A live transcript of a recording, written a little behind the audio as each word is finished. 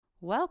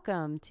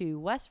Welcome to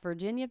West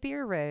Virginia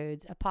Beer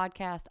Roads, a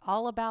podcast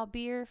all about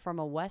beer from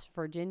a West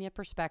Virginia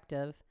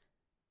perspective.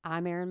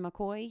 I'm Erin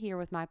McCoy, here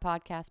with my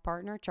podcast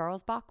partner,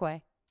 Charles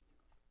Bockway.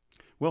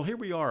 Well, here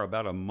we are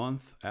about a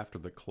month after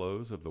the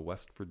close of the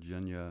West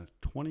Virginia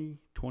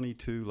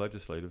 2022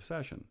 legislative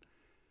session.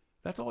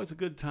 That's always a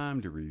good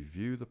time to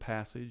review the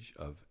passage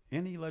of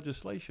any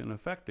legislation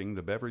affecting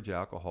the beverage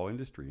alcohol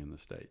industry in the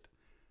state.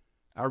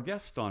 Our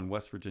guest on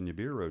West Virginia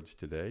Beer Roads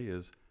today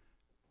is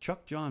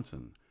Chuck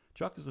Johnson.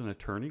 Chuck is an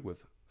attorney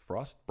with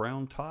Frost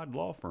Brown Todd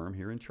Law Firm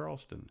here in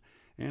Charleston,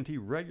 and he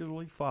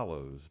regularly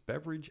follows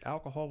beverage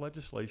alcohol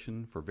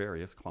legislation for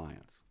various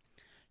clients.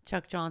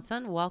 Chuck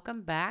Johnson,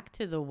 welcome back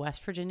to the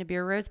West Virginia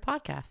Beer Roads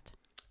podcast.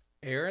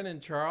 Erin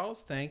and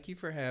Charles, thank you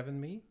for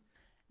having me.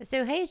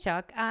 So, hey,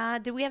 Chuck,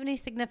 do we have any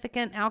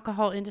significant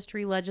alcohol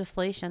industry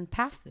legislation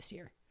passed this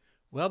year?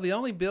 Well, the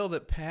only bill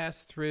that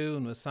passed through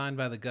and was signed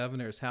by the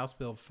governor is House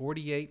Bill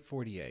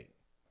 4848.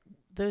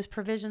 Those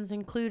provisions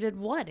included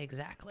what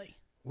exactly?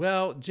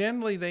 Well,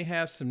 generally they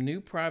have some new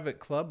private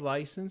club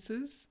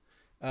licenses.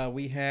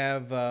 We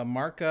have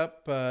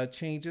markup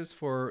changes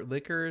for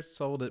liquor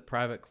sold at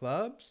private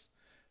clubs.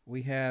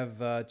 We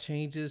have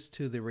changes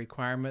to the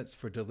requirements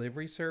for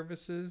delivery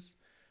services.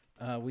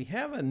 We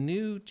have a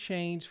new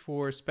change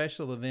for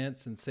special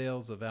events and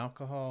sales of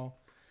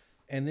alcohol.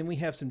 And then we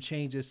have some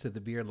changes to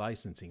the beer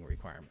licensing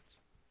requirements.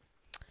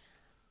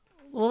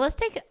 Well, let's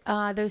take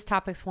those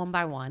topics one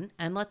by one,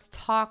 and let's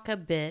talk a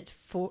bit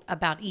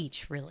about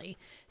each, really.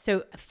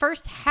 So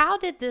first, how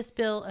did this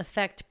bill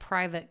affect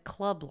private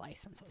club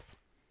licenses?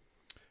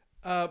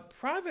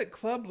 Private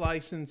club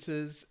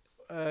licenses,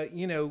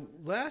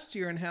 last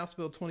year in House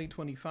Bill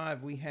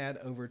 2025, we had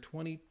over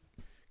 20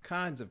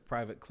 kinds of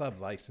private club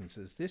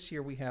licenses. This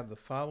year, we have the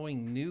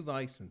following new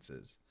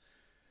licenses.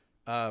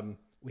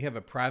 We have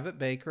a private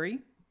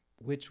bakery,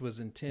 which was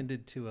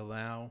intended to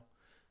allow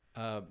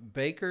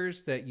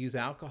bakers that use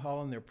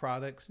alcohol in their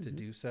products to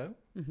do so.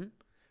 Mm-hmm.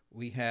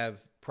 We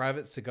have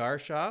private cigar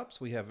shops.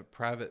 We have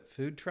private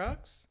food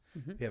trucks.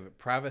 Mm-hmm. We have a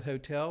private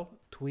hotel,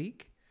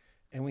 Tweak.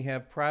 And we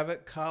have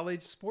private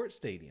college sports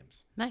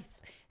stadiums. Nice.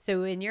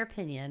 So in your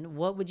opinion,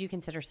 what would you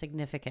consider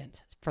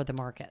significant for the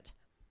market?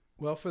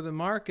 Well, for the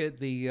market,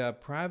 the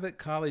private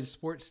college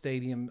sports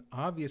stadium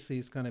obviously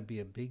is going to be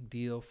a big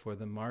deal for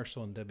the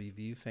Marshall and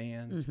WVU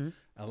fans,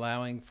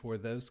 allowing for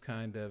those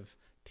kind of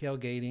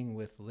tailgating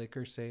with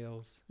liquor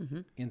sales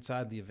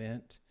inside the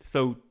event.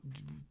 So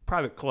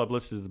private club,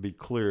 let's just be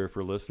clear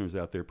for listeners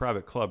out there,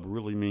 private club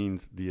really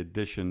means the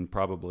addition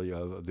probably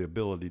of the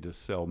ability to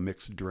sell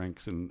mixed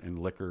drinks and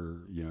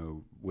liquor,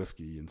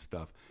 whiskey and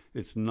stuff.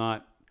 It's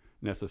not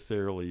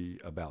necessarily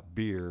about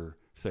beer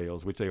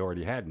sales, which they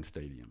already had in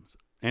stadiums.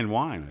 And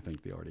wine, I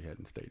think they already had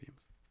in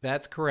stadiums.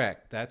 That's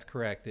correct.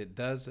 It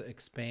does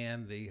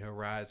expand the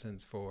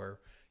horizons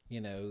for,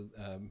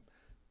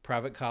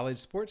 private college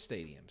sports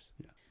stadiums.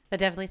 Yeah. That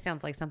definitely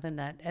sounds like something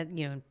that,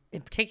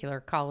 in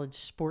particular, college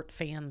sport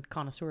fan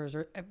connoisseurs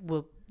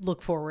will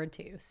look forward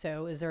to.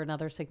 So is there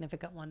another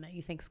significant one that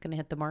you think is going to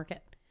hit the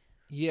market?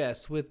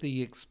 Yes. With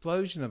the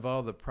explosion of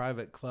all the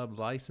private club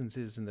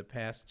licenses in the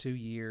past 2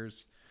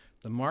 years,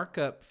 the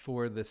markup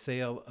for the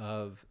sale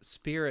of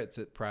spirits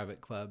at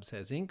private clubs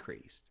has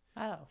increased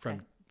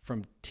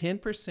from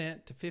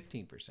 10% to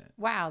 15%.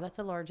 Wow, that's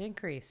a large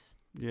increase.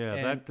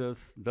 Yeah, that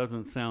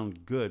doesn't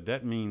sound good.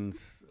 That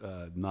means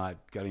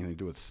not got anything to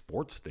do with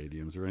sports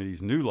stadiums or any of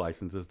these new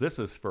licenses. This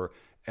is for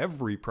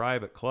every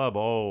private club,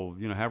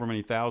 however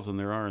many thousand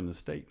there are in the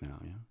state now.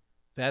 Yeah,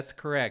 that's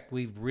correct.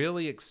 We've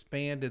really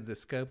expanded the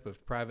scope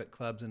of private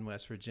clubs in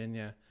West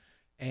Virginia,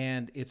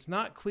 and it's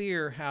not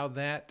clear how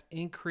that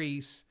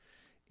increase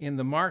in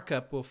the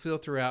markup will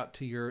filter out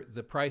to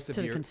the price of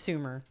the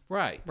consumer.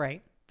 Right.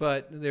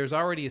 But there's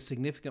already a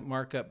significant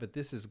markup, but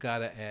this has got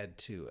to add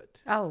to it.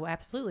 Oh,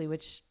 absolutely,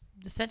 which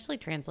essentially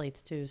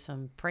translates to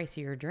some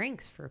pricier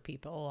drinks for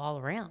people all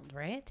around,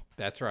 right?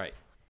 That's right.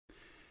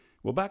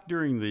 Well, back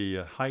during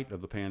the height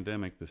of the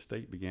pandemic, the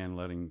state began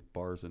letting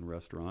bars and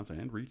restaurants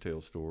and retail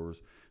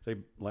stores, they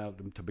allowed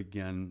them to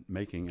begin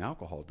making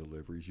alcohol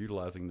deliveries,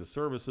 utilizing the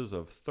services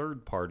of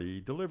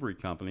third-party delivery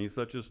companies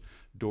such as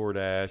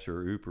DoorDash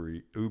or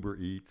Uber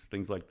Eats,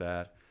 things like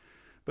that.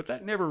 But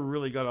that never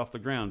really got off the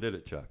ground, did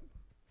it, Chuck?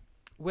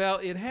 Well,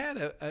 it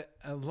had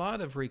a lot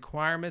of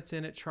requirements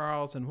in it,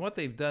 Charles, and what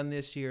they've done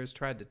this year is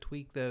tried to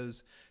tweak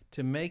those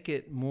to make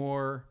it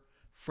more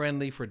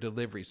friendly for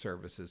delivery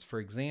services. For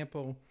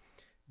example,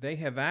 they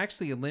have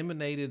actually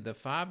eliminated the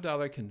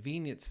 $5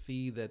 convenience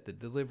fee that the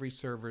delivery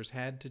servers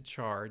had to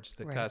charge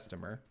the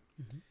customer.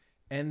 Mm-hmm.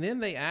 And then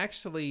they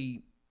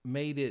actually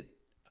made it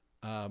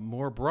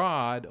more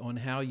broad on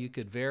how you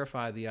could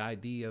verify the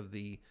ID of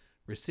the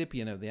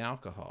recipient of the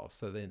alcohol.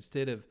 So that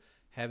instead of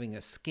having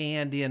a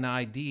scanned-in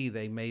ID,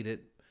 they made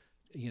it,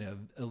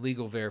 a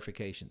legal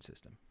verification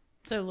system.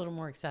 So a little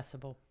more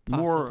accessible,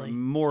 possibly.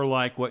 More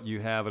like what you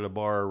have at a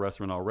bar or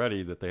restaurant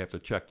already, that they have to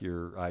check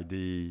your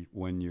ID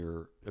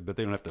but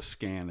they don't have to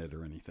scan it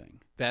or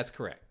anything. That's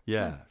correct.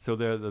 Yeah. So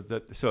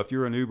so if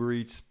you're an Uber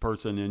Eats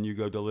person and you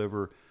go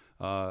deliver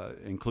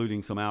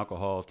including some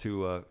alcohol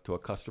to a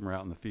customer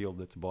out in the field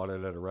that's bought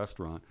it at a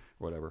restaurant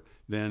or whatever,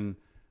 then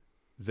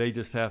they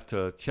just have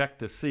to check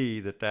to see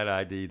that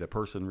ID, the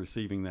person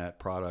receiving that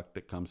product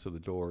that comes to the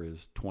door,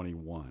 is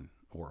 21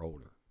 or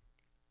older.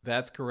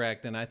 That's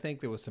correct. And I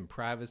think there was some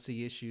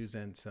privacy issues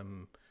and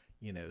some,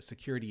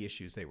 security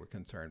issues they were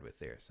concerned with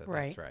there. So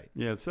Right. that's right.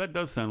 Yeah, so that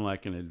does sound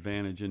like an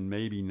advantage, and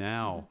maybe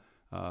now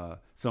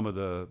some of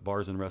the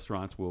bars and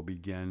restaurants will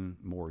begin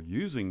more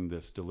using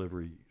this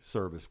delivery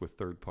service with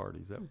third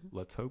parties.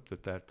 Let's hope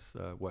that that's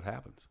what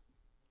happens.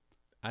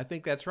 I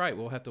think that's right.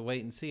 We'll have to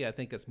wait and see. I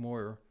think it's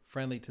more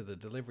friendly to the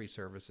delivery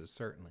services,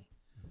 certainly.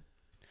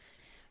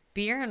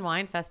 Beer and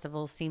wine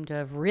festivals seem to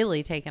have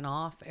really taken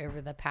off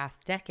over the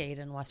past decade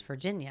in West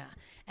Virginia.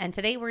 And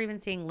today we're even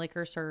seeing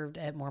liquor served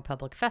at more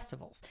public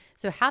festivals.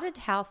 So how did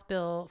House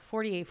Bill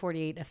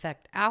 4848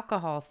 affect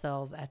alcohol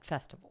sales at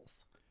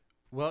festivals?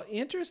 Well,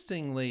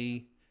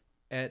 interestingly,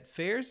 at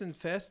fairs and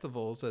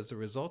festivals, as a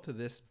result of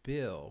this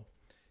bill,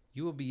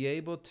 you will be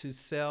able to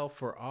sell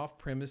for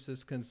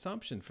off-premises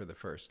consumption for the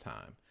first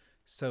time.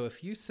 So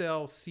if you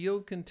sell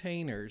sealed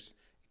containers,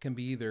 it can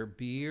be either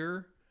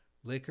beer,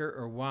 liquor,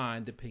 or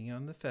wine, depending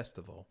on the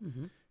festival,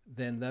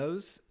 then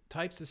those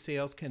types of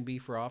sales can be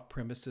for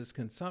off-premises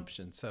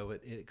consumption. So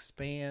it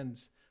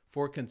expands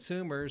for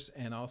consumers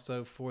and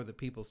also for the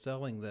people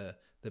selling the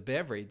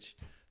beverage,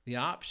 the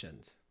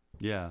options.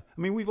 Yeah.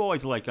 I mean, we've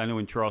always I know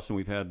in Charleston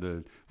we've had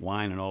the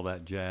wine and all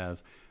that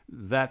jazz.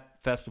 That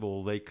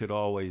festival, the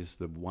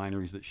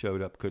wineries that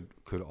showed up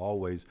could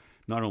always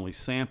not only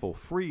sample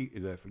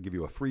give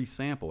you a free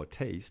sample, a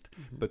taste,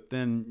 but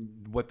then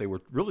what they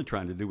were really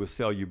trying to do was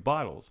sell you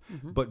bottles.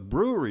 But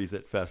breweries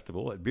at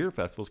beer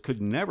festivals,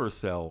 could never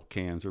sell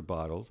cans or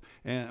bottles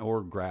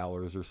or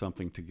growlers or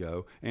something to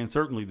go. And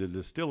certainly the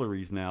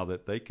distilleries, now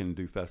that they can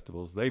do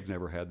festivals, they've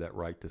never had that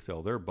right to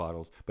sell their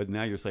bottles. But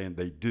now you're saying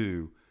they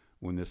do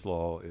when this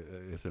law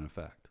is in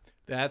effect.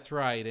 That's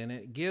right. And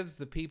it gives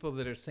the people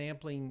that are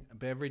sampling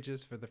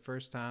beverages for the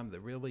first time the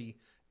really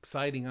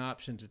exciting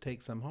option to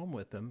take some home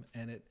with them.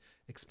 And it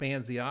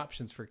expands the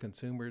options for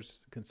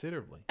consumers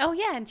considerably. Oh,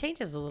 yeah, and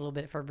changes a little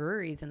bit for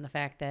breweries in the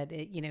fact that,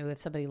 if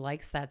somebody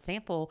likes that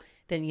sample,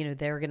 then,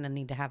 they're going to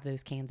need to have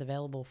those cans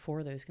available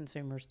for those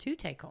consumers to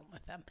take home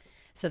with them.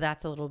 So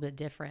that's a little bit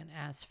different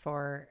as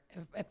for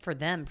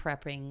them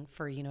prepping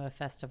for, a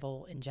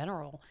festival in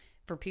general.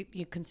 For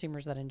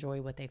consumers that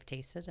enjoy what they've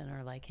tasted and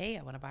are like, hey,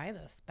 I want to buy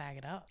this, bag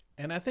it up.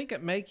 And I think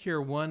it may cure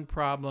one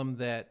problem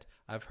that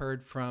I've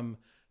heard from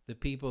the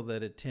people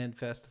that attend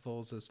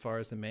festivals as far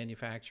as the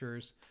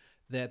manufacturers,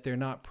 that they're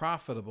not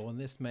profitable, and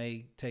this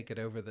may take it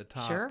over the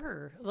top.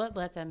 Sure.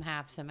 Let them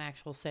have some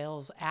actual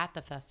sales at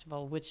the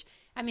festival, which,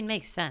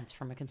 makes sense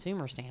from a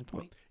consumer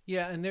standpoint.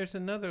 Yeah, and there's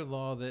another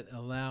law that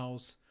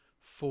allows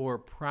for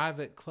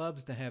private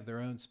clubs to have their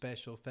own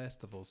special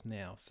festivals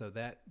now. So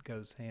that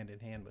goes hand in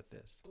hand with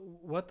this.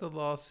 What the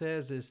law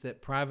says is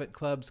that private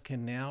clubs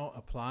can now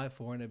apply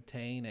for and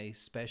obtain a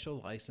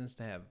special license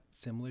to have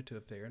similar to a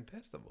fair and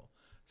festival.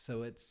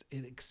 So it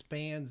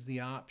expands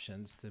the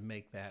options to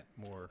make that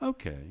more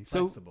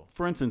flexible. So,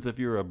 for instance, if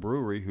you're a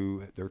brewery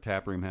who their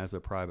tap room has a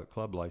private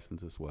club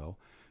license as well,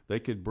 they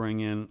could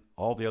bring in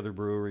all the other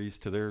breweries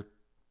to their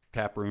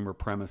tap room or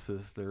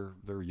premises,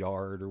 their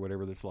yard or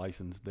whatever that's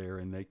licensed there,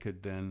 and they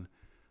could then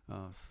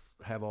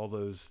have all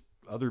those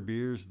other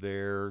beers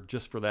there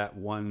just for that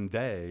one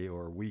day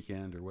or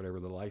weekend or whatever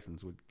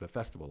the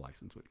festival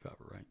license would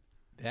cover,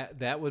 right?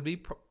 That would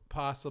be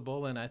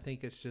possible, and I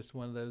think it's just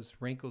one of those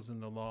wrinkles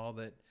in the law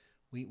that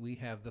we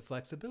have the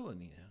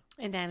flexibility now.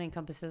 And that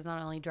encompasses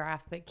not only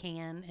draft but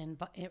can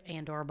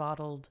and or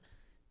bottled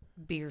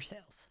beer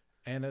sales.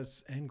 And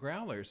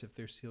growlers if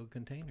they're sealed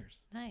containers.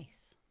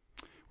 Nice.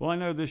 Well, I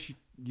know this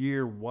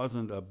year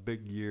wasn't a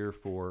big year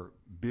for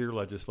beer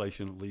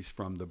legislation, at least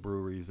from the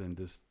breweries and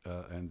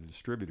the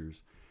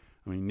distributors.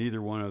 I mean, neither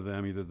one of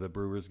them, either the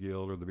Brewers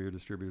Guild or the beer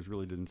distributors,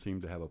 really didn't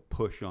seem to have a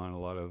push on a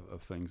lot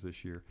of things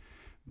this year.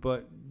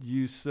 But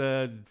you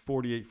said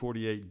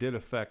 4848 did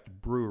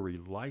affect brewery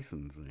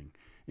licensing.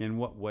 In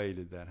what way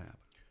did that happen?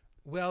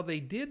 Well, they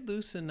did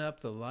loosen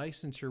up the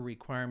licensure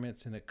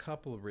requirements in a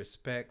couple of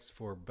respects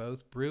for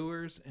both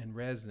brewers and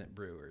resident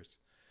brewers.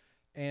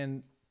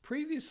 And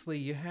previously,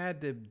 you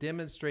had to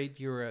demonstrate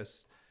you're a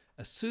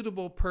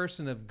suitable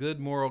person of good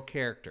moral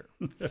character.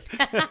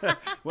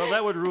 Well,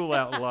 that would rule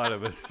out a lot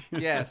of us.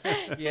 Yes.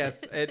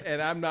 And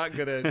I'm not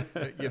going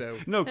to,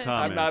 no comment.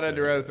 I'm not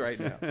under oath right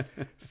now.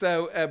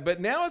 So,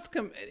 but now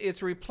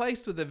it's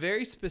replaced with a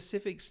very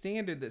specific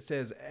standard that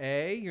says,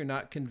 A, you're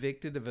not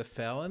convicted of a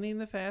felony in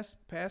the past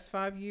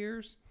 5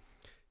 years.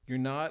 You're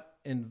not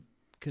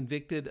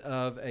convicted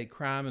of a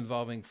crime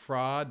involving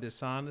fraud,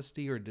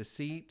 dishonesty, or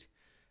deceit.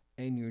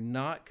 And you're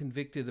not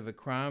convicted of a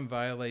crime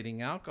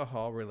violating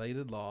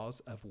alcohol-related laws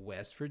of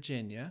West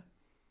Virginia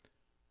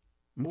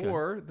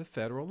or the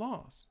federal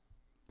laws.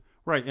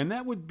 Right, and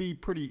that would be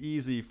pretty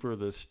easy for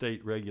the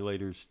state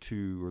regulators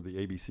or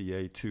the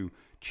ABCA to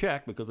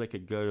check, because they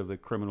could go to the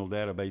criminal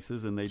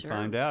databases and they'd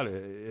find out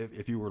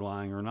if you were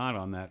lying or not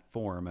on that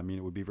form. I mean,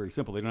 it would be very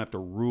simple. They don't have to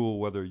rule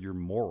whether you're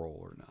moral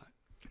or not.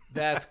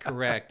 That's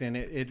correct. And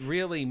it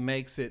really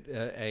makes it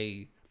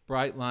a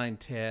bright line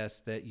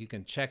test that you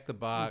can check the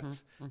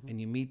box and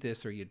you meet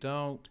this or you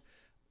don't.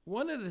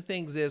 One of the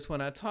things is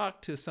when I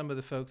talked to some of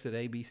the folks at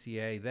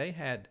ABCA, they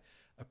had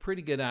a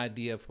pretty good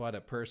idea of what a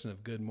person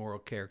of good moral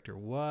character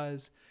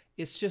was.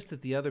 It's just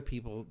that the other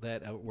people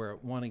that were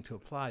wanting to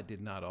apply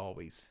did not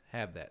always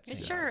have that same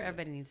Sure, idea.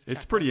 everybody needs a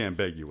It's checklist. pretty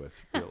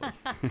ambiguous, really.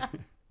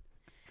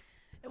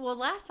 Well,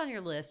 last on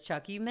your list,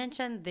 Chuck, you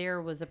mentioned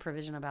there was a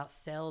provision about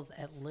sales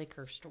at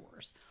liquor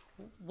stores.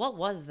 What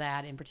was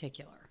that in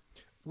particular?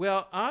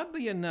 Well,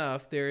 oddly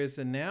enough, there is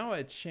now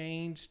a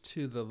change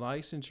to the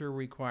licensure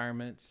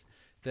requirements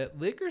that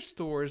liquor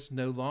stores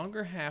no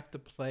longer have to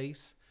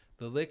place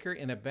the liquor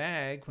in a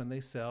bag when they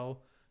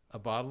sell a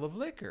bottle of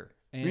liquor.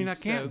 And I mean, I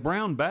can't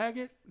brown bag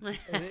it?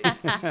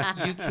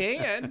 you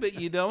can, but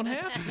you don't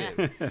have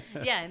to.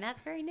 Yeah, and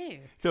that's very new.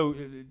 So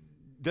it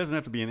doesn't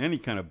have to be in any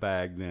kind of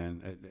bag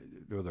then,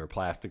 whether a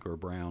plastic or a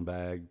brown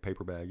bag,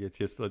 paper bag. It's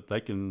just that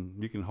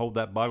you can hold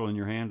that bottle in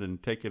your hand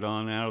and take it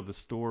on out of the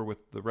store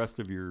with the rest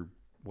of your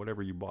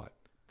whatever you bought.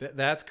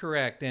 That's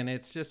correct. And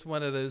it's just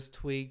one of those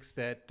tweaks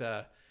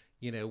that,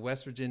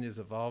 West Virginia is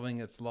evolving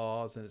its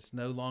laws, and it's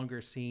no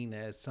longer seen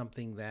as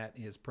something that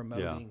is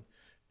promoting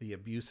the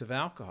abuse of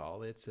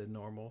alcohol. It's a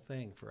normal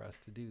thing for us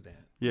to do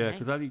that. Yeah,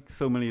 because Nice. I think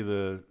so many of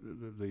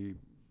the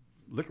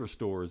liquor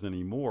stores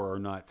anymore are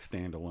not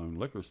standalone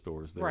liquor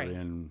stores. They're Right.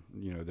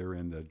 they're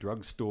in the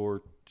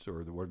drugstore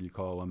or whatever you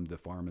call them, the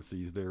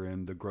pharmacies. They're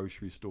in the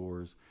grocery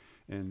stores,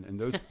 and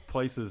those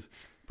places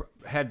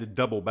had to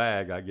double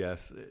bag, I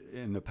guess,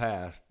 in the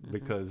past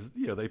because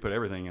they put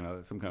everything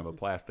in some kind of a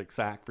plastic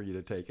sack for you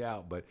to take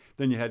out. But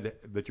then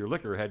but your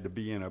liquor had to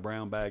be in a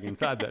brown bag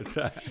inside that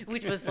sack.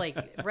 Which was like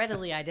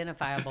readily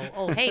identifiable.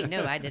 Oh, hey,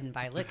 no, I didn't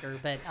buy liquor,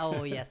 but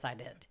oh, yes, I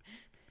did.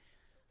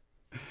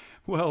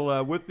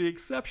 Well, with the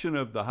exception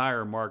of the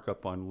higher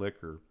markup on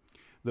liquor,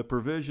 the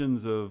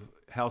provisions of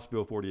House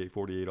Bill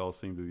 4848 all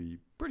seem to be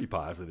pretty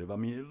positive. I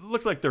mean, it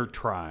looks like they're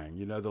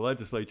trying. The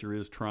legislature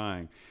is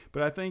trying.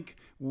 But I think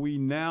we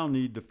now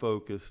need to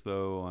focus,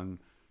 though, on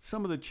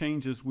some of the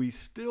changes we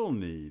still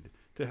need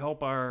to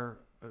help our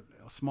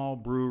small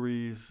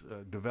breweries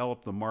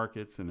develop the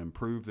markets and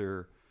improve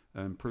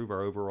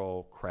our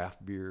overall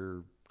craft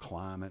beer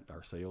climate,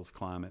 our sales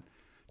climate.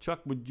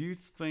 Chuck, would you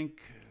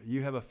think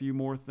you have a few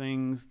more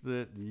things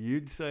that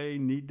you'd say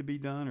need to be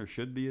done or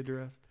should be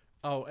addressed?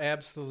 Oh,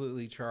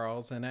 absolutely,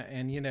 Charles. And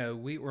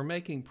we're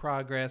making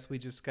progress. We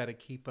just got to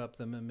keep up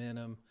the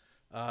momentum.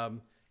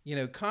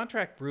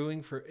 Contract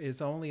brewing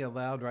is only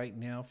allowed right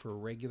now for a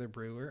regular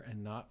brewer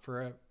and not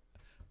for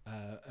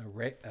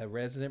a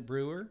resident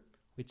brewer,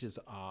 which is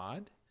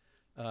odd.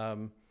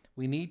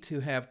 We need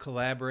to have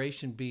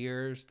collaboration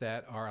beers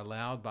that are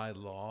allowed by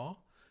law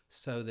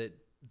so that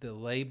the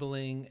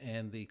labeling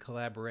and the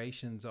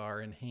collaborations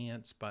are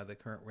enhanced by the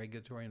current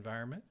regulatory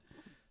environment.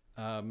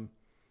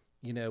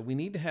 We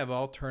need to have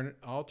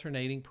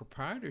alternating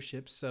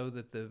proprietorships so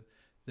that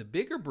the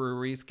bigger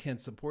breweries can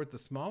support the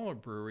smaller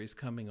breweries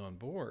coming on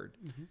board.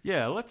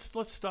 Yeah, let's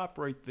stop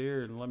right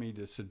there and let me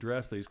just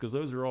address these because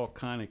those are all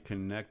kind of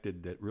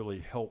connected that really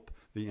help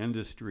the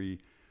industry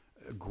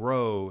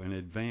grow and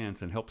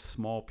advance and help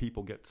small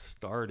people get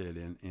started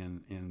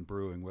in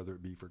brewing, whether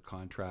it be for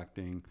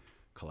contracting,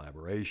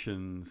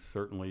 collaborations,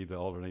 certainly the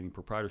alternating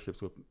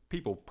proprietorships.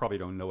 People probably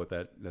don't know what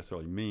that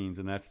necessarily means,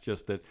 and that's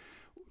just that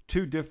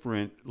two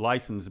different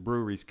licensed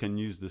breweries can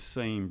use the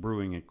same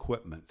brewing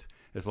equipment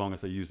as long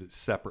as they use it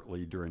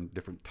separately during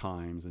different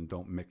times and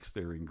don't mix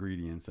their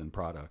ingredients and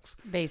products.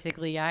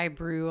 Basically, I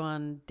brew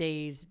on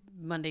days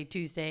Monday,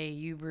 Tuesday.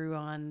 You brew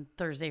on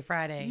Thursday,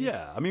 Friday.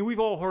 Yeah, I mean,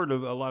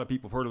 a lot of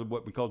people have heard of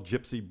what we call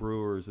gypsy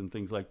brewers and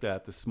things like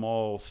that. The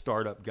small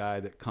startup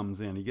guy that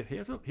comes in, he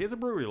has a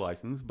brewery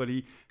license, but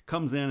he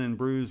comes in and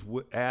brews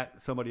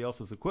at somebody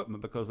else's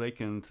equipment because they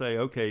can say,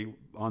 okay,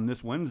 on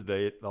this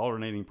Wednesday, the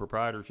alternating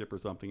proprietorship or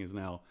something is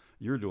now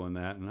you're doing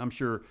that. And I'm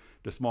sure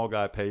the small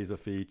guy pays a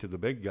fee to the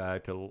big guy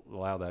to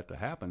allow that to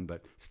happen.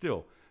 But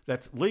still,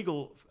 that's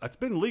legal. It's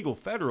been legal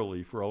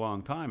federally for a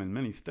long time. In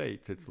many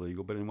states, it's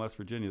legal. But in West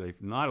Virginia,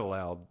 they've not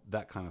allowed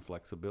that kind of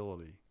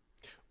flexibility.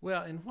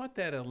 Well, and what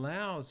that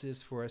allows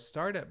is for a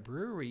startup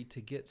brewery to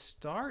get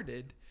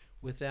started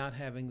without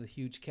having the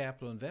huge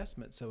capital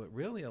investment. So it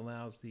really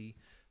allows the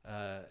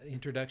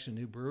introduction of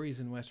new breweries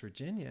in West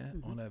Virginia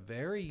on a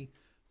very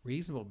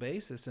reasonable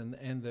basis.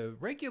 And the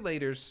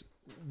regulators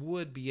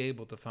would be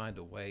able to find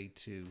a way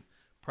to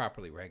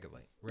properly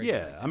regulate.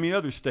 Yeah, I mean,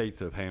 other states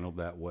have handled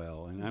that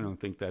well, and I don't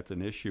think that's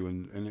an issue.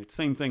 And it's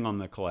same thing on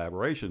the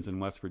collaborations in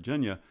West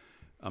Virginia.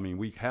 I mean,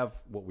 we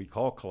have what we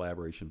call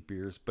collaboration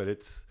beers, but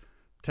it's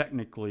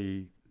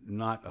technically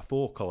not a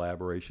full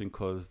collaboration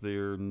because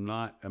they're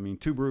not. I mean,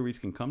 two breweries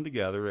can come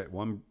together at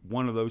one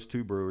of those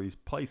two breweries'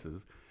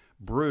 places,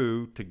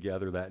 brew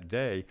together that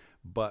day,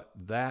 but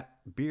that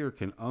beer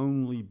can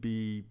only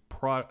be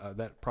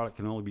that product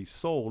can only be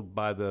sold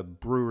by the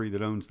brewery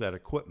that owns that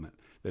equipment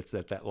that's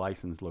at that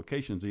licensed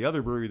location. The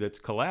other brewery that's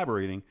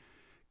collaborating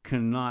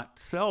cannot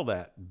sell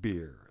that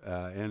beer.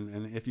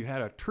 And if you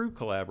had a true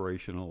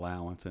collaboration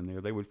allowance in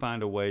there, they would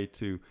find a way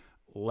to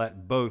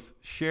let both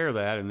share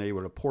that, and they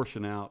would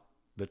apportion out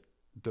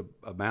the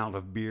amount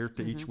of beer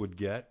that each would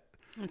get.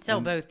 And sell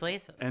both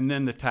places. And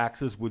then the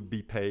taxes would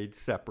be paid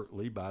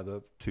separately by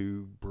the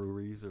two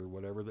breweries or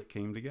whatever that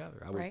came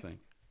together, I would think.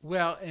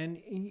 Well,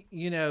 and,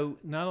 you know,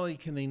 not only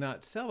can they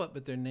not sell it,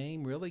 but their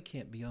name really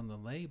can't be on the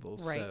label.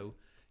 Right. So,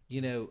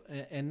 you know,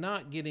 and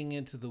not getting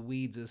into the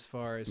weeds as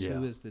far as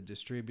who is the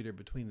distributor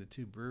between the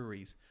two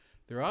breweries,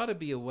 there ought to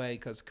be a way,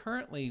 because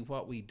currently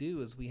what we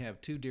do is we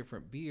have two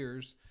different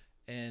beers,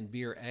 and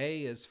beer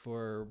A is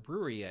for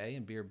brewery A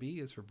and beer B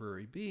is for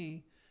brewery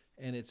B,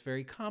 and it's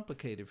very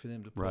complicated for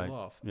them to pull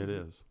off. It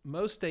is.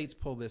 Most states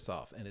pull this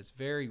off, and it's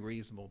very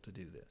reasonable to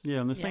do this. Yeah,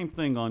 and the same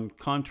thing on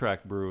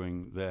contract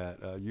brewing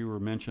that you were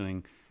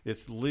mentioning.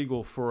 It's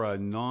legal for a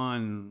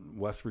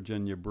non-West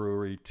Virginia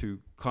brewery to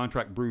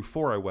contract brew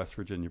for a West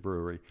Virginia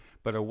brewery,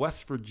 but a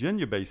West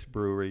Virginia-based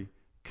brewery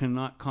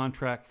cannot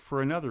contract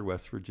for another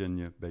West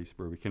Virginia-based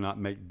brewery, cannot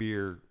make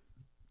beer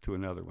to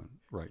another one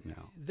right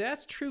now.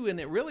 That's true, and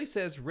it really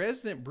says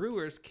resident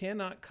brewers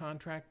cannot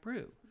contract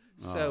brew.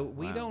 So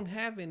we don't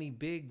have any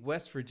big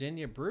West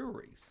Virginia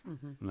breweries.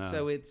 No.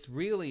 So it's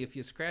really, if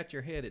you scratch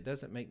your head, it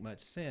doesn't make much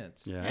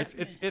sense. Yeah,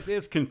 it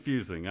is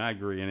confusing. I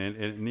agree, and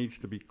it needs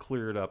to be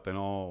cleared up and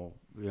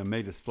all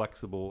made as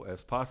flexible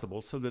as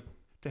possible so that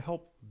to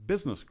help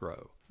business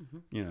grow.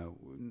 You know,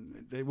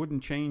 it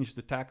wouldn't change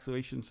the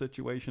taxation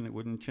situation. It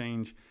wouldn't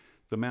change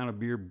the amount of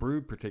beer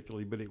brewed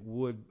particularly, but it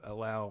would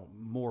allow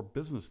more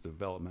business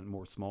development,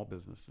 more small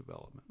business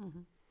development.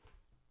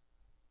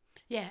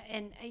 Yeah,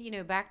 and you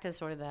know, back to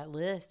sort of that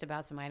list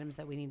about some items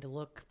that we need to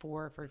look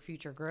for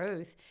future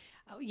growth.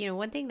 You know,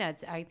 one thing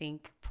that's, I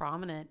think,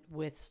 prominent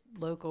with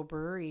local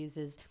breweries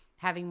is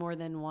having more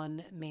than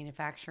one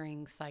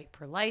manufacturing site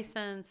per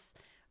license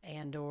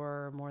and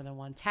or more than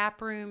one tap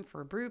room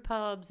for brew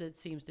pubs. It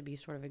seems to be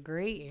sort of a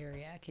gray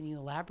area. Can you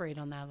elaborate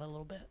on that a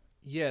little bit?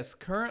 Yes,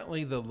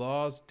 currently the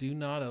laws do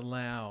not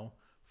allow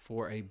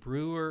for a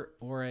brewer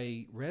or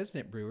a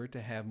resident brewer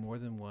to have more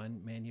than one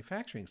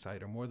manufacturing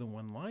site or more than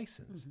one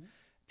license.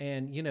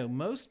 And, you know,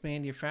 most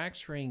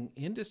manufacturing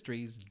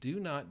industries do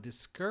not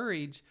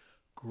discourage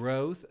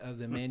growth of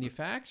the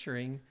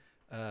manufacturing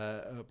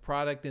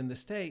product in the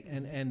state.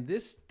 And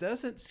this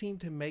doesn't seem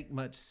to make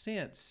much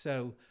sense.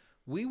 So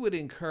we would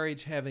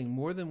encourage having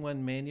more than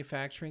one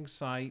manufacturing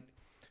site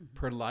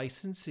per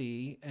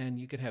licensee, and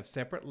you could have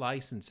separate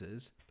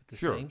licenses, but the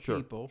same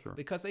people,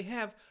 because they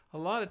have a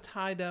lot of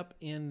tied up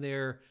in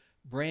their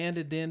brand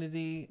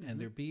identity and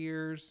their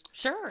beers.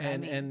 Sure.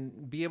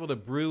 And be able to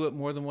brew at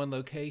more than one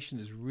location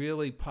is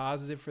really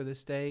positive for the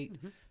state.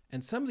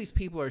 And some of these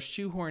people are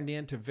shoehorned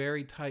into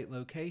very tight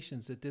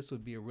locations that this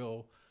would be a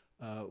real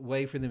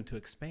way for them to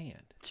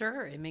expand.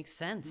 Sure, it makes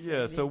sense.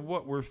 Yeah, so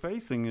what we're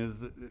facing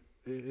is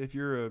if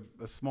you're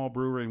a small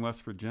brewery in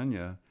West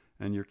Virginia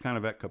and you're kind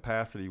of at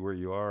capacity where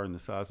you are in the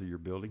size of your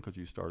building because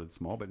you started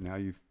small, but now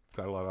you've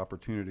got a lot of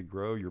opportunity to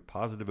grow, you're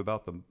positive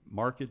about the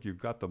market, you've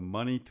got the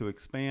money to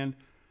expand,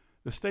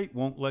 the state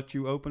won't let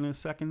you open a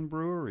second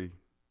brewery.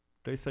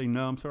 They say,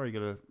 no, I'm sorry, you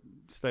got to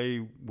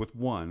stay with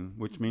one,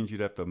 which means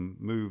you'd have to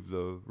move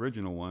the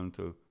original one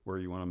to where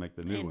you want to make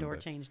the new one. And or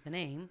change the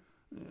name.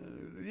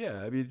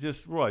 Yeah, I mean,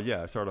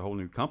 start a whole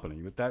new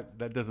company, but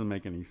that doesn't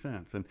make any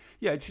sense. And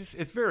yeah,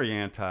 it's very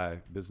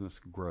anti-business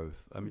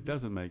growth. I mean, it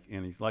doesn't make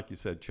any, like you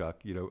said, Chuck,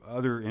 you know,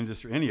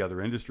 any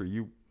other industry,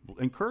 you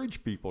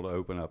encourage people to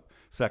open up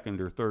second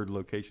or third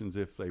locations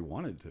if they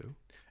wanted to.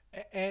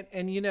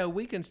 And you know,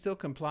 we can still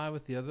comply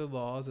with the other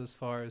laws as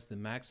far as the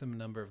maximum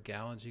number of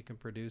gallons you can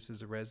produce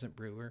as a resident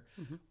brewer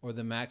or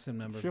the maximum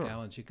number of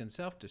gallons you can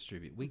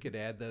self-distribute. We could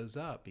add those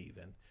up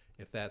even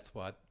if that's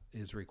what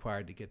is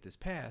required to get this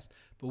passed.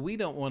 But we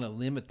don't want to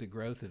limit the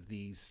growth of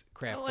these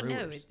craft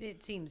brewers. No,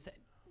 it seems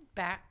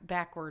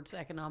backwards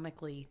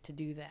economically to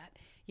do that.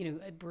 You know,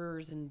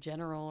 brewers in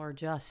general are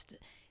just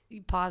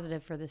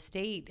positive for the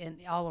state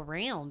and all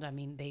around. I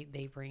mean,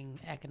 they bring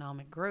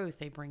economic growth,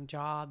 they bring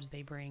jobs,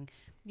 they bring,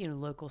 you know,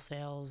 local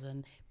sales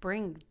and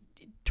bring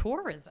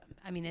tourism.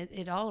 I mean,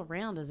 it all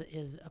around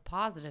is a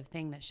positive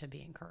thing that should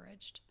be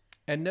encouraged.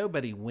 And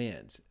nobody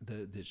wins.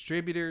 The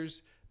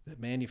distributors, the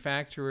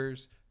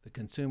manufacturers, the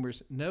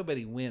consumers,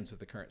 nobody wins with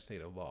the current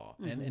state of law,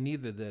 and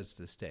neither does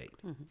the state.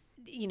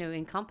 You know,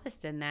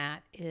 encompassed in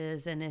that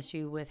is an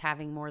issue with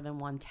having more than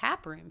one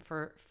tap room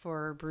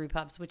for brew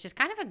pubs, which is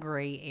kind of a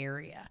gray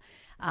area,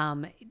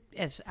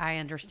 as I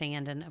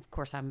understand. And of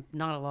course, I'm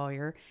not a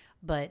lawyer,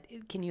 but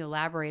can you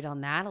elaborate on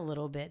that a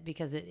little bit?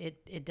 Because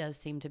it does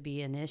seem to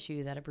be an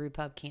issue that a brew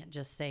pub can't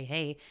just say,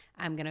 hey,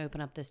 I'm going to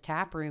open up this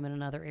tap room in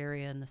another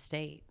area in the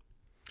state.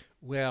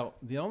 Well,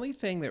 the only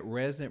thing that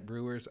resident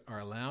brewers are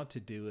allowed to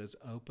do is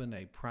open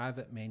a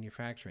private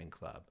manufacturing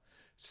club.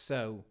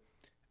 So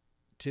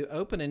to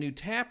open a new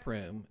tap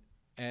room,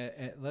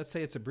 let's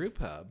say it's a brew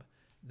pub,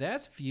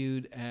 that's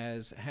viewed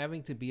as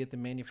having to be at the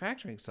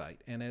manufacturing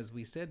site. And as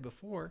we said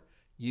before,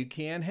 you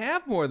can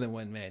have more than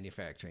one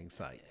manufacturing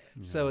site.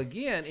 So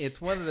again,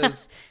 it's one of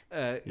those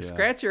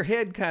scratch your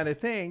head kind of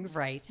things,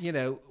 Right.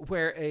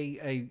 where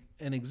an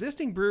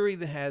existing brewery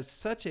that has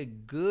such a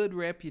good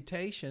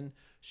reputation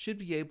should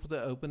be able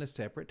to open a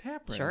separate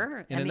tap room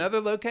Sure. in another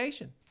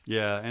location.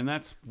 Yeah, and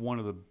that's one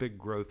of the big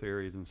growth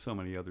areas in so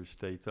many other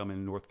states. I'm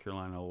in North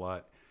Carolina a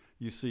lot.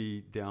 You see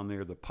down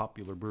there the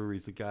popular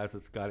breweries, the guys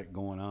that's got it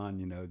going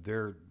on,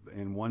 they're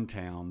in one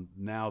town.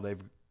 Now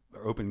they've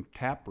opened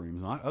tap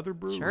rooms, not other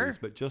breweries, Sure.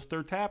 but just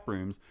their tap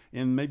rooms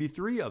in maybe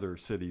 3 other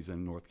cities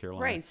in North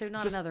Carolina. Right. So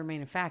not another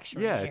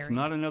manufacturing Yeah, area. it's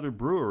not another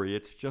brewery.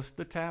 It's just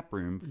the tap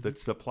room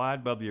that's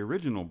supplied by the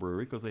original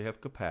brewery because they have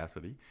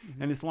capacity.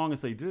 And as long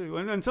as they do,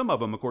 and some of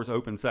them, of course,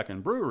 open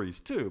second breweries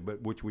too,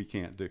 but which we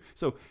can't do.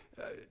 So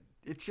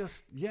it's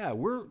just,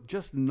 we're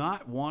just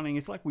not wanting,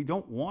 it's like we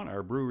don't want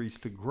our breweries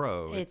to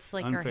grow. It's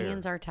like unfair. our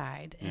hands are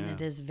tied, and Yeah.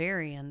 it is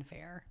very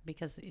unfair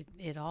because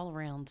it all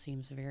around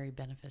seems very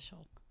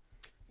beneficial.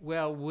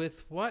 Well,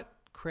 with what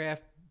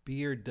craft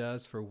beer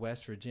does for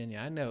West Virginia,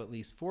 I know at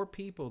least 4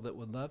 people that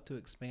would love to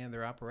expand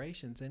their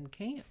operations and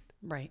can't.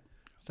 Right.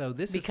 So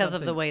this is Because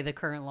of the something- way the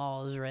current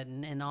law is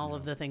written and all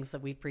of the things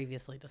that we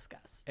previously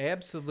discussed.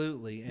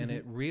 Absolutely, and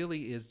it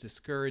really is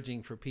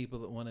discouraging for people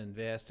that want to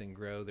invest and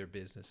grow their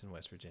business in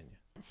West Virginia.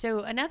 So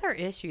another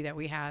issue that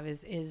we have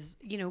is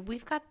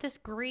we've got this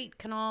great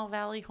Kanawha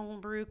Valley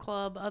Homebrew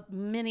Club,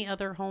 many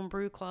other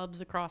homebrew clubs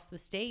across the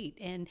state,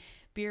 and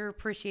beer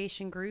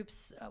appreciation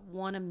groups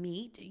want to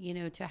meet,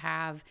 to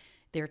have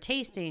their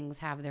tastings,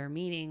 have their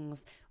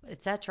meetings,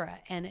 etc.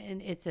 And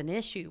it's an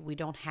issue. We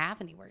don't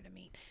have anywhere to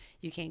meet.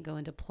 You can't go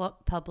into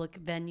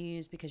public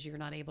venues because you're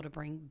not able to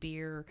bring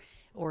beer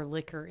or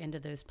liquor into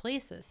those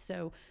places.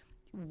 So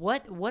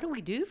what do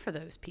we do for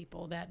those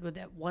people that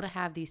want to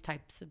have these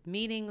types of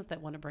meetings,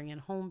 that want to bring in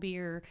home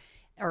beer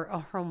or a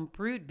home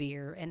brewed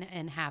beer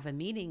and have a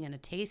meeting and a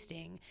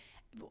tasting?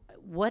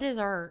 What is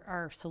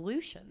our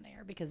solution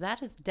there? Because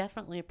that is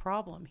definitely a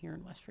problem here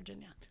in West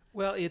Virginia.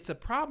 Well, it's a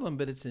problem,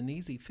 but it's an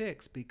easy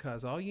fix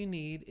because all you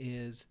need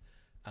is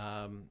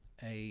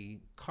a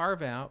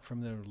carve out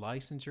from the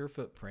licensure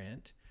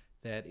footprint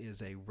that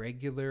is a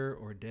regular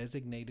or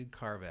designated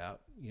carve out.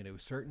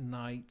 Certain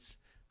nights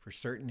for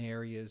certain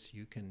areas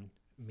you can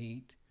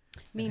meet.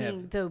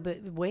 Meaning,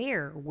 but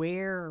where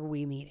are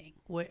we meeting?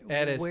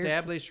 At an Where's-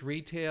 established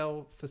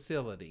retail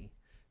facility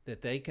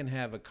that they can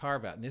have a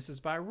carve out. And this is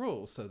by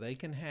rule. So they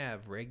can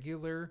have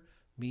regular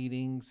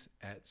meetings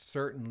at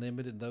certain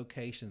limited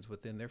locations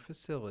within their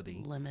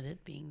facility.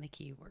 Limited being the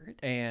key word.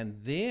 And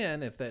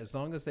then as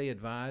long as they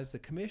advise the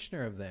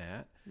commissioner of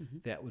that,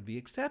 that would be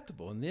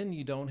acceptable. And then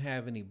you don't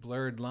have any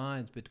blurred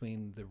lines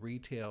between the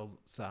retail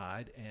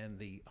side and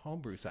the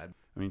homebrew side.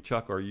 I mean,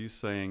 Chuck, are you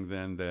saying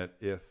then that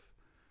if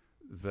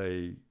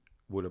they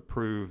would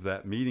approve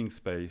that meeting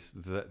space,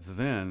 that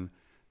then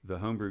the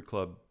homebrew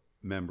club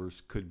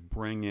members could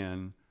bring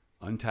in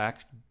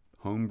untaxed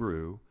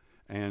homebrew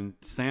and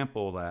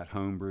sample that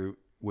homebrew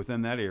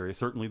within that area?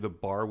 Certainly the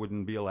bar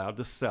wouldn't be allowed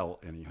to sell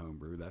any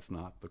homebrew. That's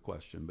not the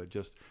question. But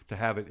just to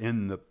have it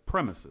in the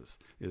premises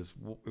it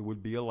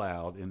would be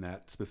allowed in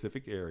that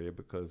specific area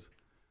because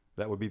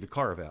that would be the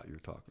carve-out you're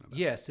talking about.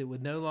 Yes, it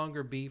would no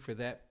longer be for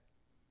that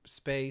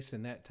space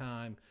and that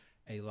time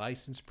a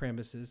licensed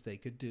premises. They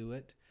could do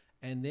it.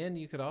 And then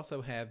you could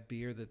also have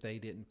beer that they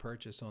didn't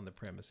purchase on the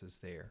premises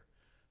there.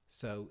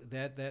 So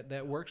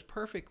that works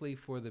perfectly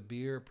for the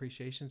beer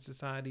appreciation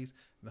societies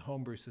and the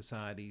homebrew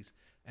societies.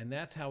 And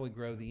that's how we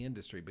grow the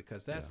industry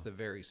because that's the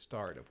very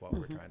start of what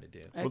we're trying to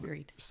do.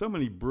 Agreed. So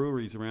many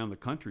breweries around the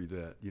country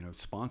that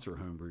sponsor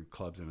homebrew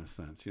clubs in a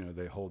sense.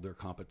 They hold their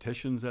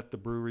competitions at the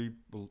brewery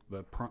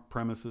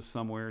premises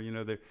somewhere.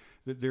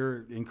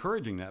 They're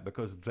encouraging that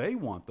because they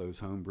want those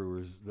home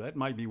brewers. That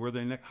might be where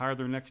they hire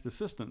their next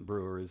assistant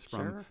brewer is from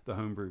Sure. the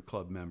homebrew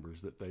club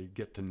members that they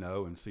get to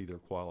know and see their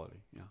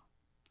quality. Yeah,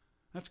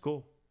 that's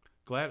cool.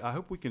 I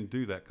hope we can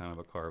do that kind of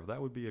a carve.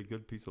 That would be a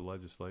good piece of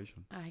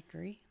legislation. I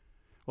agree.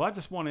 Well, I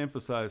just want to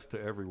emphasize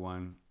to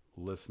everyone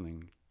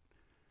listening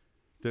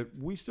that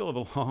we still have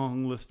a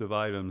long list of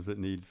items that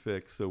need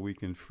fixed so we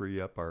can free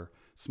up our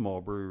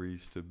small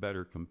breweries to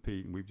better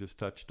compete. And we've just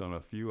touched on a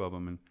few of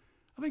them. And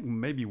I think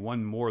maybe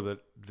one more that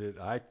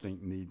I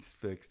think needs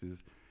fixed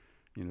is,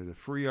 to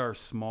free our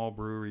small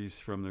breweries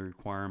from the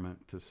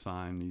requirement to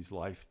sign these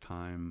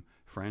lifetime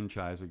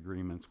franchise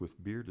agreements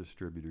with beer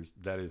distributors.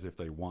 That is, if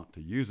they want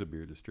to use a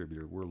beer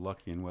distributor. We're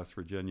lucky in West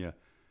Virginia.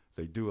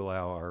 They do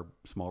allow our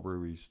small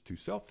breweries to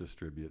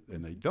self-distribute,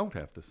 and they don't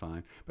have to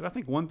sign. But I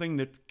think one thing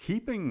that's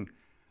keeping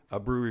a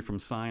brewery from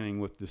signing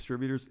with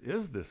distributors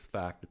is this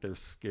fact that they're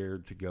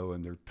scared to go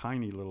in their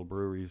tiny little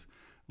breweries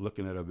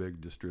looking at a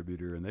big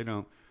distributor, and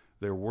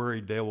they're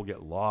worried they will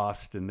get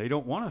lost, and they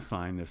don't want to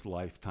sign this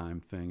lifetime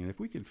thing. And if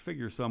we could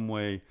figure some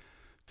way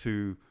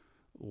to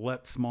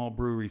let small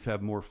breweries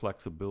have more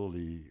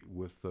flexibility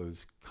with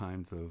those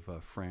kinds of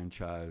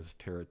franchise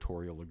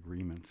territorial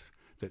agreements,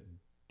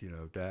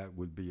 that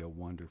would be a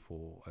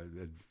wonderful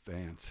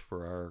advance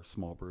for our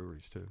small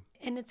breweries too.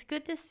 And it's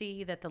good to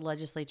see that the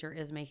legislature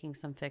is making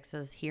some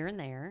fixes here and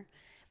there.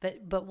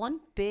 But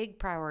one big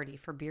priority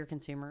for beer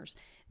consumers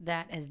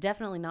that has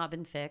definitely not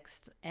been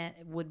fixed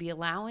would be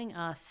allowing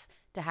us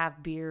to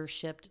have beer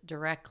shipped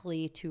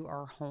directly to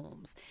our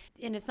homes.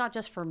 And it's not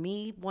just for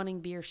me wanting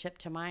beer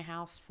shipped to my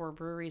house for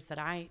breweries that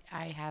I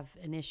have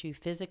an issue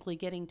physically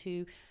getting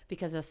to,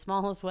 because as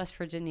small as West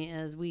Virginia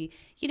is, we,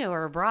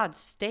 are a broad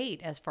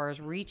state as far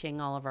as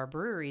reaching all of our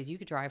breweries. You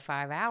could drive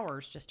 5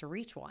 hours just to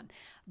reach one.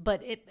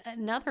 But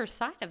another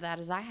side of that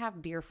is I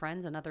have beer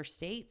friends in other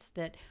states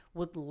that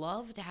would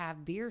love to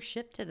have beer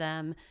shipped to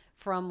them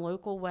from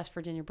local West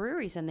Virginia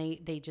breweries, and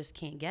they just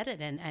can't get it.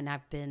 And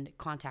I've been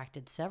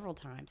contacted several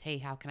times. Hey,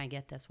 how can I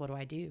get this? What do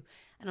I do?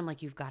 And I'm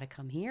like, you've got to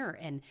come here.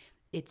 And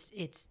it's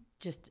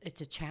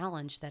a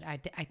challenge that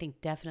I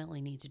think definitely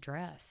needs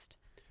addressed.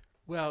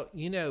 Well,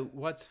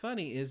 what's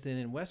funny is that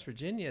in West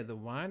Virginia, the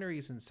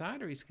wineries and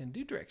cideries can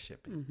do direct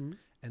shipping. Mm-hmm.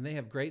 And they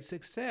have great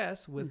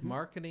success with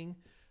marketing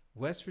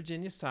West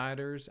Virginia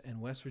ciders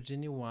and West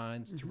Virginia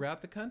wines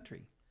throughout the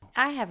country.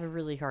 I have a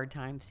really hard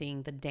time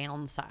seeing the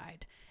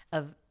downside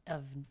of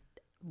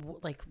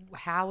like,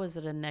 how is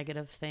it a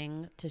negative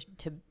thing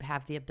to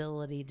have the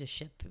ability to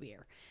ship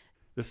beer?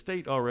 The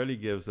state already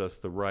gives us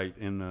the right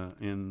in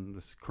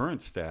the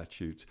current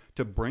statutes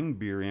to bring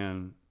beer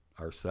in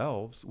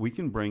ourselves. We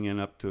can bring in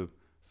up to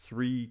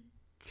 3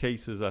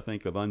 cases, I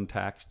think, of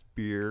untaxed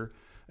beer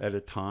at a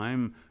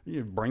time.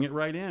 You bring it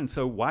right in.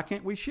 So why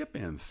can't we ship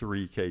in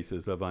 3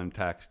 cases of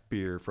untaxed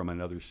beer from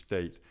another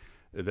state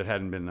that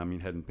hadn't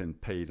been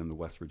paid in the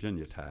West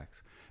Virginia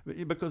tax?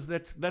 Because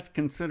that's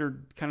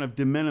considered kind of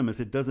de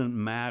minimis. It doesn't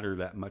matter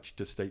that much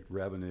to state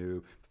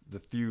revenue, the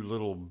few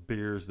little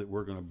beers that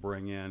we're going to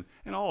bring in.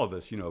 And all of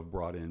us, have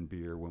brought in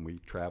beer when we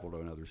travel to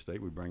another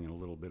state. We bring in a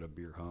little bit of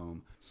beer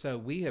home. So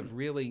we have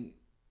really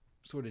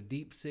sort of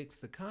deep sixed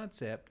the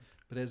concept,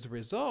 but as a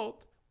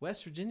result,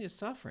 West Virginia is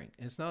suffering.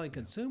 And it's not only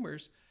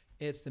consumers,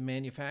 it's the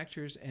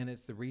manufacturers and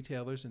it's the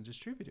retailers and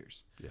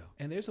distributors. Yeah.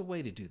 And there's a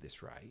way to do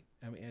this right.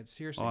 I mean,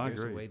 seriously,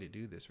 there's a way to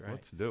do this right.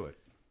 Let's do it.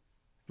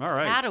 All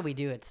right. How do we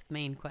do it? It's the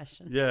main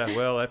question. Yeah,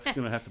 well, that's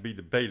going to have to be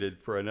debated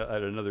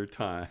at another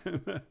time.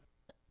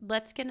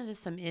 Let's get into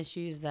some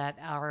issues that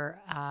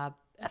are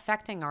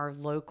affecting our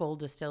local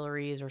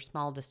distilleries or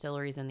small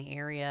distilleries in the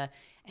area,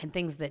 and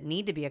things that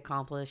need to be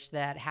accomplished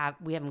that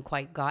we haven't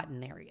quite gotten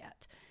there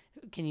yet.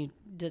 Can you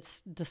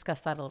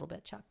discuss that a little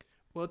bit, Chuck?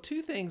 Well,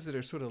 2 things that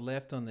are sort of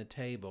left on the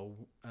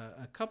table.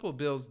 A couple of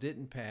bills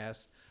didn't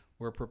pass.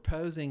 We're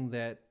proposing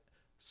that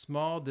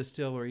small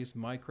distilleries,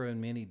 micro and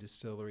mini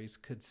distilleries,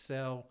 could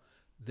sell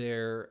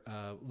their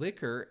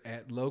liquor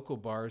at local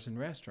bars and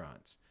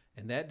restaurants.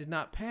 And that did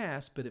not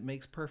pass, but it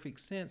makes perfect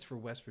sense for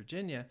West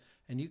Virginia,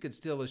 and you could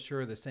still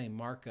assure the same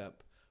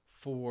markup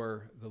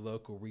for the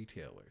local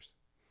retailers.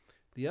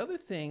 The other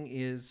thing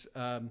is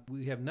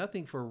we have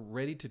nothing for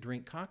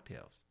ready-to-drink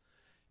cocktails,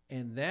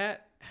 and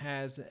that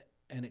has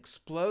an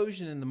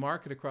explosion in the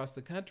market across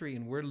the country,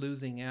 and we're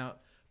losing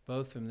out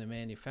both from the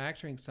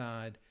manufacturing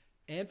side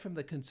and from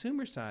the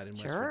consumer side in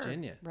West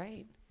Virginia.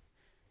 Right.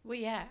 Well,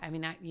 yeah. I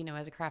mean,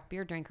 as a craft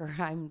beer drinker,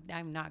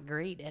 I'm not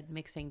great at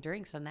mixing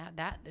drinks, and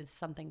that is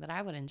something that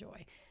I would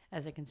enjoy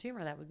as a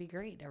consumer. That would be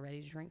great, a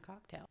ready-to-drink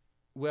cocktail.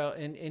 Well,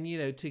 and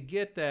to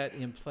get that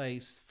in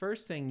place,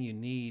 first thing you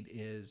need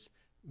is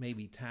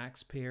maybe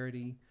tax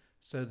parity,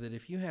 so that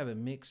if you have a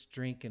mixed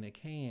drink in a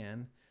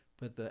can,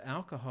 but the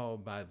alcohol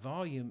by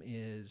volume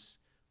is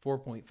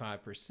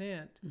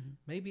 4.5%,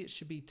 maybe it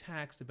should be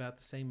taxed about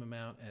the same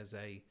amount as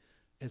a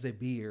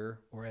beer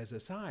or as a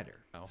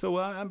cider. So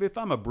if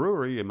I'm a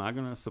brewery, am I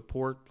going to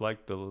support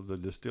like the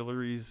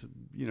distilleries,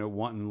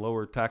 wanting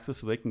lower taxes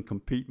so they can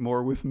compete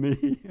more with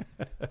me?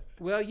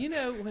 Well,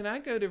 when I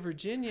go to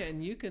Virginia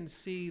and you can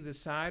see the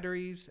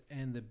cideries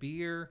and the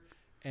beer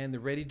and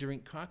the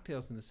ready-to-drink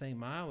cocktails in the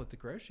same aisle at the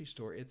grocery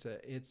store, it's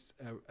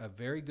a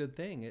very good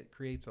thing. It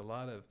creates a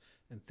lot of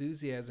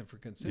enthusiasm for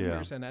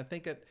consumers, and I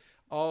think it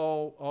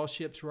all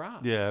ships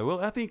rise. Yeah, well,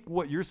 I think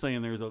what you're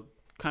saying, there's a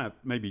kind of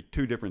maybe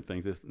 2 different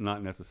things. It's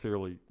not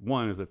necessarily,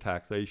 one is a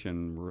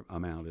taxation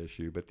amount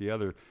issue, but the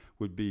other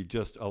would be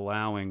just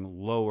allowing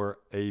lower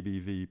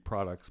ABV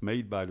products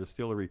made by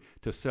distillery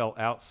to sell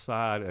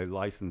outside a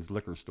licensed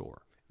liquor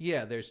store.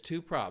 Yeah, there's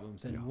 2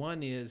 problems, and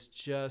one is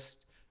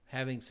just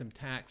having some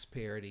tax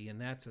parity,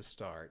 and that's a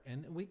start.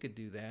 And we could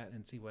do that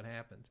and see what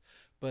happens.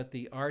 But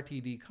the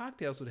RTD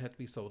cocktails would have to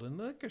be sold in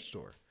the liquor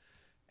store.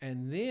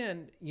 And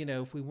then,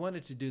 if we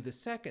wanted to do the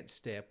second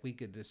step, we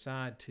could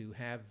decide to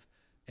have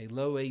a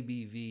low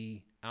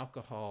ABV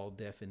alcohol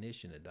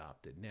definition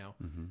adopted. Now,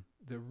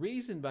 the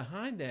reason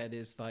behind that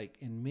is, like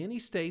in many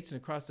states and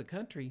across the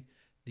country,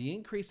 the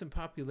increase in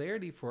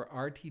popularity for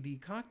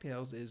RTD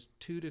cocktails is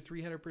 200 to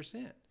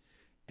 300%.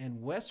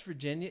 And West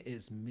Virginia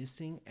is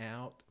missing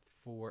out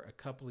for a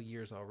couple of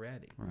years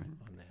already on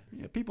that.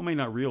 Yeah, people may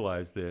not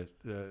realize that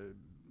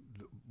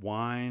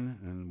wine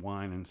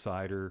and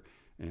cider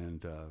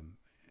and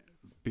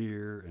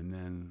beer and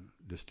then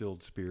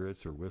distilled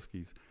spirits or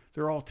whiskeys,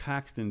 they're all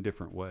taxed in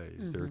different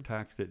ways. They're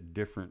taxed at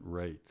different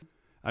rates.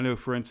 I know,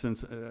 for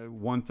instance,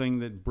 one thing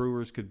that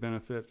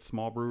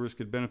small brewers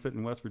could benefit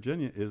in West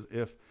Virginia is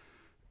if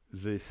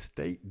the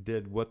state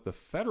did what the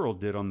federal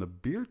did on the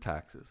beer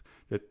taxes.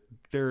 That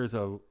there is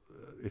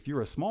if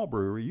you're a small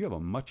brewery, you have a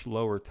much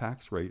lower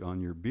tax rate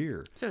on your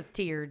beer. So it's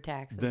tiered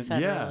taxes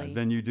Than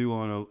federally. you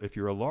do if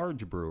you're a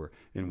large brewer.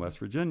 In West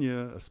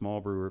Virginia, a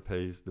small brewer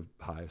pays the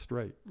highest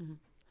rate. Mm-hmm.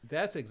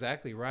 That's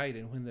exactly right.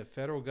 And when the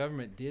federal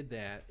government did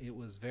that, it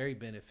was very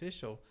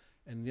beneficial.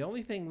 And the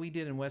only thing we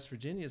did in West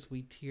Virginia is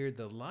we tiered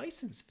the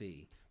license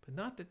fee, but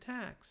not the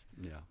tax.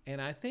 Yeah. And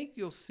I think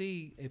you'll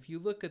see, if you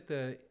look at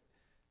the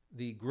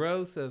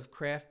growth of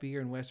craft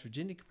beer in West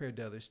Virginia compared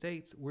to other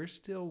states, we're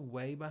still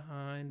way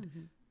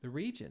behind the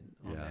region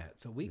on that.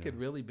 So we could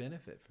really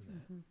benefit from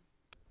that.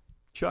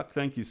 Chuck,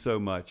 thank you so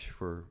much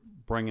for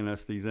bringing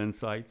us these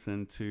insights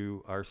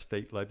into our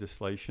state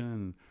legislation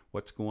and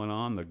what's going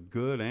on, the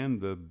good and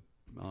the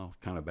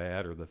kind of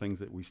bad, or the things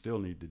that we still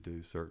need to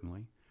do,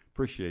 certainly.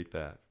 Appreciate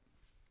that.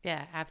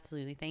 Yeah,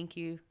 absolutely. Thank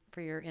you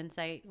for your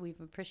insight. We've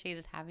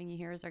appreciated having you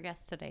here as our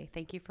guest today.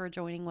 Thank you for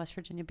joining West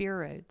Virginia Beer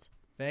Roads.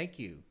 Thank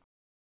you.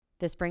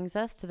 This brings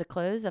us to the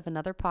close of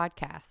another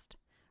podcast.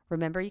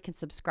 Remember, you can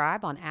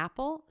subscribe on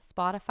Apple,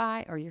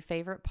 Spotify, or your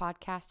favorite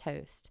podcast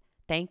host.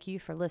 Thank you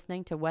for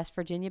listening to West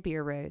Virginia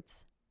Beer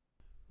Roads.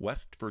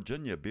 West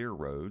Virginia Beer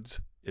Roads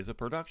is a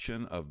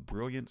production of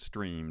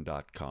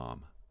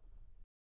BrilliantStream.com.